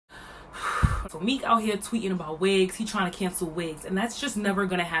So Meek out here tweeting about wigs. He trying to cancel wigs, and that's just never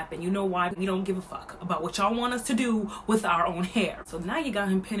gonna happen. You know why? We don't give a fuck about what y'all want us to do with our own hair. So now you got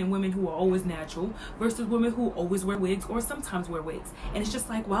him pinning women who are always natural versus women who always wear wigs or sometimes wear wigs. And it's just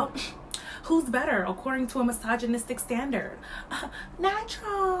like, well, who's better according to a misogynistic standard?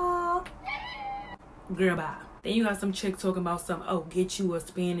 Natural. Girl, bye. Then you got some chick talking about some, oh, get you a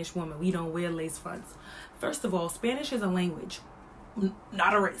Spanish woman. We don't wear lace fronts. First of all, Spanish is a language,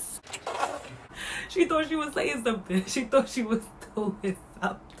 not a race. She thought she was saying something. She thought she was doing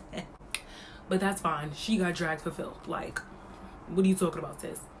something. But that's fine. She got dragged for filth. Like, what are you talking about,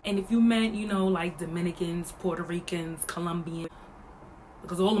 sis? And if you meant, you know, like Dominicans, Puerto Ricans, Colombians,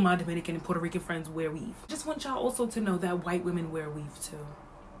 because all of my Dominican and Puerto Rican friends wear weave. I just want y'all also to know that white women wear weave too.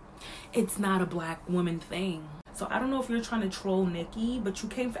 It's not a black woman thing. So I don't know if you're trying to troll Nikki, but you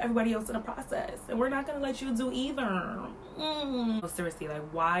came for everybody else in the process, and we're not gonna let you do either. Seriously, like,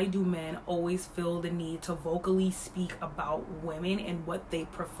 why do men always feel the need to vocally speak about women and what they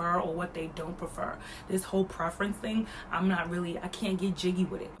prefer or what they don't prefer? This whole preference thing, I can't get jiggy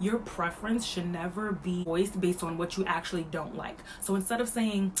with it. Your preference should never be voiced based on what you actually don't like. So instead of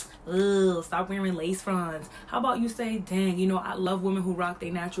saying, ugh, stop wearing lace fronts, how about you say, dang, you know, I love women who rock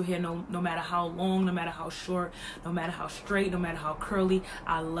their natural hair no matter how long, no matter how short, no matter how straight, no matter how curly.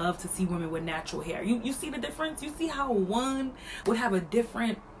 I love to see women with natural hair. You see the difference? You see how one would have a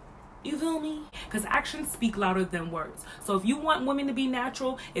different, you feel me? Because actions speak louder than words. So if you want women to be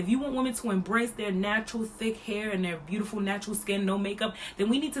natural, if you want women to embrace their natural thick hair and their beautiful natural skin, no makeup, then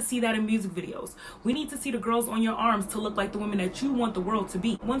we need to see that in music videos. We need to see the girls on your arms to look like the women that you want the world to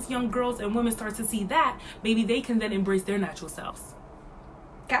be. Once young girls and women start to see that, maybe they can then embrace their natural selves.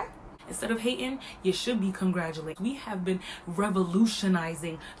 Okay? Instead of hating, you should be congratulating. We have been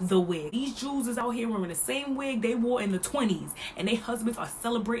revolutionizing the wig. These Jews is out here wearing the same wig they wore in the 20s, and their husbands are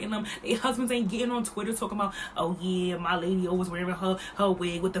celebrating them. Their husbands ain't getting on Twitter talking about, oh yeah, my lady always wearing her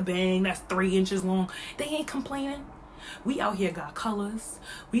wig with the bang that's 3 inches long. They ain't complaining. We out here got colors.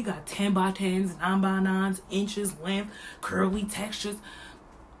 We got 10 by 10s, 9 by 9s, inches, length, curly textures.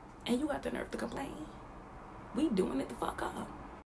 And you got the nerve to complain. We doing it the fuck up.